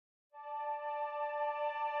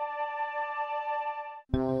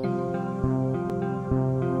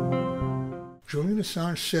Julian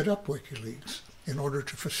Assange set up WikiLeaks in order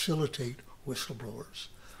to facilitate whistleblowers,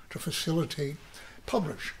 to facilitate,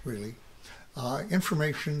 publish, really,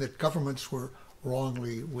 information that governments were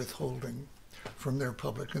wrongly withholding from their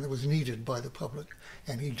public and that was needed by the public,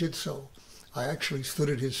 and he did so. I actually stood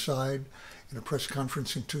at his side in a press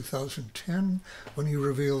conference in 2010 when he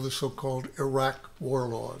revealed the so-called Iraq war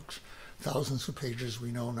logs. Thousands of pages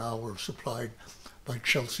we know now were supplied by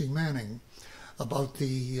Chelsea Manning about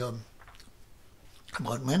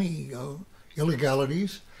about many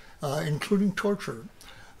illegalities, including torture,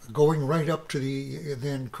 going right up to the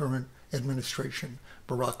then current administration,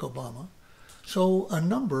 Barack Obama. So a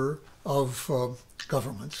number of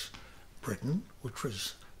governments, Britain, which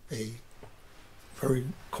was a very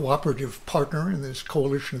cooperative partner in this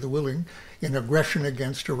coalition of the willing in aggression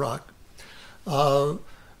against Iraq,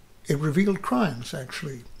 it revealed crimes,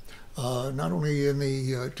 actually. Not only in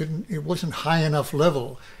the, it wasn't high enough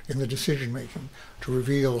level in the decision making to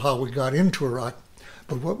reveal how we got into Iraq,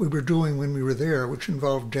 but what we were doing when we were there, which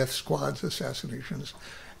involved death squads, assassinations,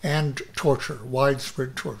 and torture,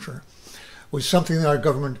 widespread torture, was something that our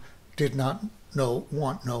government did not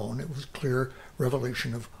want known. It was clear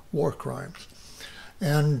revelation of war crimes.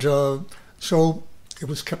 And so it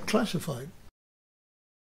was kept classified.